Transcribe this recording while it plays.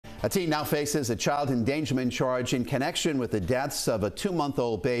A teen now faces a child endangerment charge in connection with the deaths of a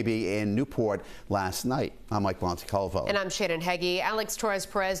 2-month-old baby in Newport last night. I'm Mike Montecalvo. And I'm Shannon Heggie. Alex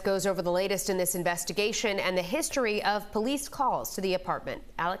Torres-Perez goes over the latest in this investigation and the history of police calls to the apartment.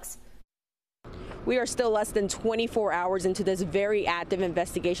 Alex? We are still less than 24 hours into this very active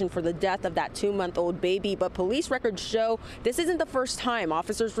investigation for the death of that 2-month-old baby, but police records show this isn't the first time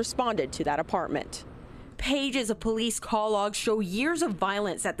officers responded to that apartment. Pages of police call logs show years of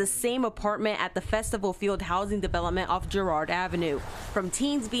violence at the same apartment at the Festival Field housing development off Girard Avenue, from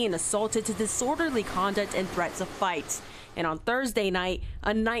teens being assaulted to disorderly conduct and threats of fights. And on Thursday night,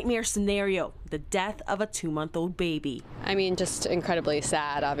 a nightmare scenario, the death of a 2-month-old baby. I mean, just incredibly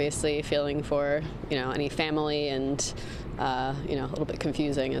sad, obviously, feeling for, any family and, a little bit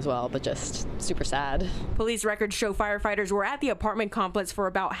confusing as well, but just super sad. Police records show firefighters were at the apartment complex for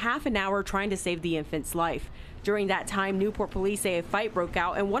about half an hour trying to save the infant's life. During that time, Newport police say a fight broke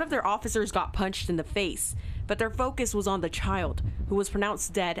out and one of their officers got punched in the face. But their focus was on the child, who was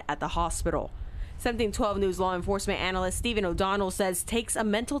pronounced dead at the hospital. 1712 News law enforcement analyst Stephen O'Donnell says takes a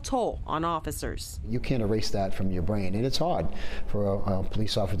mental toll on officers. You can't erase that from your brain, and it's hard for a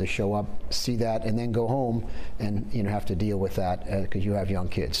police officer to show up, see that, and then go home and have to deal with that because you have young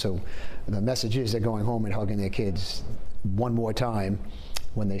kids. So the message is they're going home and hugging their kids one more time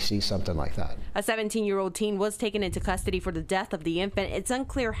when they see something like that. A 17-year-old teen was taken into custody for the death of the infant. It's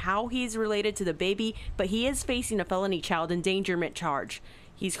unclear how he's related to the baby, but he is facing a felony child endangerment charge.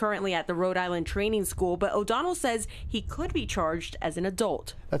 He's currently at the Rhode Island training school, but O'Donnell says he could be charged as an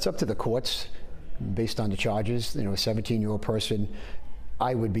adult. That's up to the courts based on the charges. A 17-year-old person,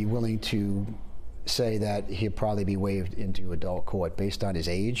 I would be willing to say that he'd probably be waived into adult court based on his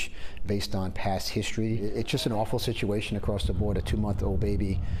age, based on past history. It's just an awful situation across the board. A 2-month-old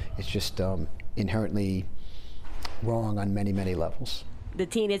baby is just inherently wrong on many, many levels. The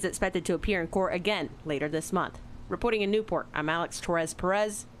teen is expected to appear in court again later this month. Reporting in Newport, I'm Alex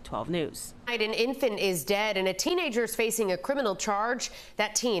Torres-Perez, 12 News. An infant is dead and a teenager is facing a criminal charge.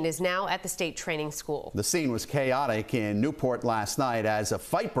 That teen is now at the state training school. The scene was chaotic in Newport last night as a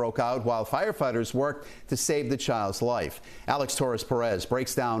fight broke out while firefighters worked to save the child's life. Alex Torres-Perez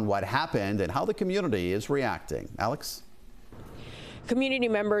breaks down what happened and how the community is reacting. Alex? Community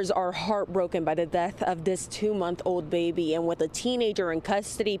members are heartbroken by the death of this 2-month-old baby, and with a teenager in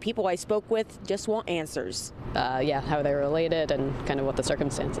custody, people I spoke with just want answers. How they were related and kind of what the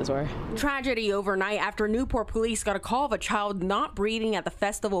circumstances were. Tragedy overnight after Newport police got a call of a child not breathing at the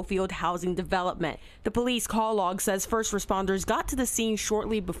Festival Field housing development. The police call log says first responders got to the scene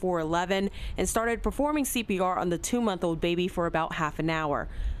shortly before 11 and started performing CPR on the 2-month-old baby for about half an hour.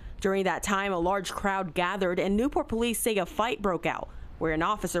 During that time, a large crowd gathered and Newport police say a fight broke out, where an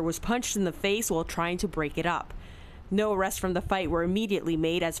officer was punched in the face while trying to break it up. No arrests from the fight were immediately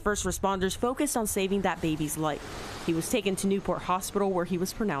made as first responders focused on saving that baby's life. He was taken to Newport Hospital where he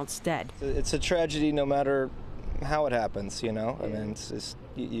was pronounced dead. It's a tragedy no matter how it happens, I mean, it's just,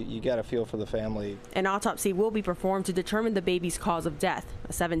 you got to feel for the family. An autopsy will be performed to determine the baby's cause of death.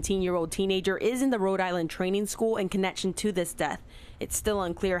 A 17-year-old teenager is in the Rhode Island training school in connection to this death. It's still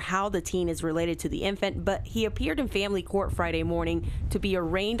unclear how the teen is related to the infant, but he appeared in family court Friday morning to be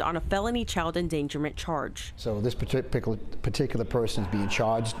arraigned on a felony child endangerment charge. So this particular person is being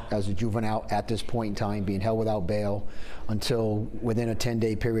charged as a juvenile at this point in time, being held without bail until within a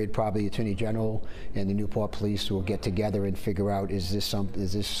 10-day period. Probably the Attorney General and the Newport Police will get together and figure out is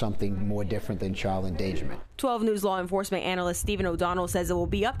this something more different than child endangerment. 12 News law enforcement analyst Stephen O'Donnell says it will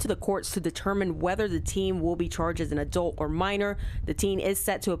be up to the courts to determine whether the teen will be charged as an adult or minor. The teen is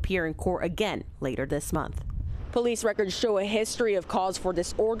set to appear in court again later this month. Police records show a history of calls for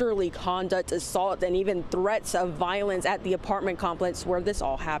disorderly conduct, assault, and even threats of violence at the apartment complex where this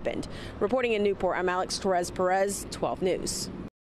all happened. Reporting in Newport, I'm Alex Torres-Perez, 12 News.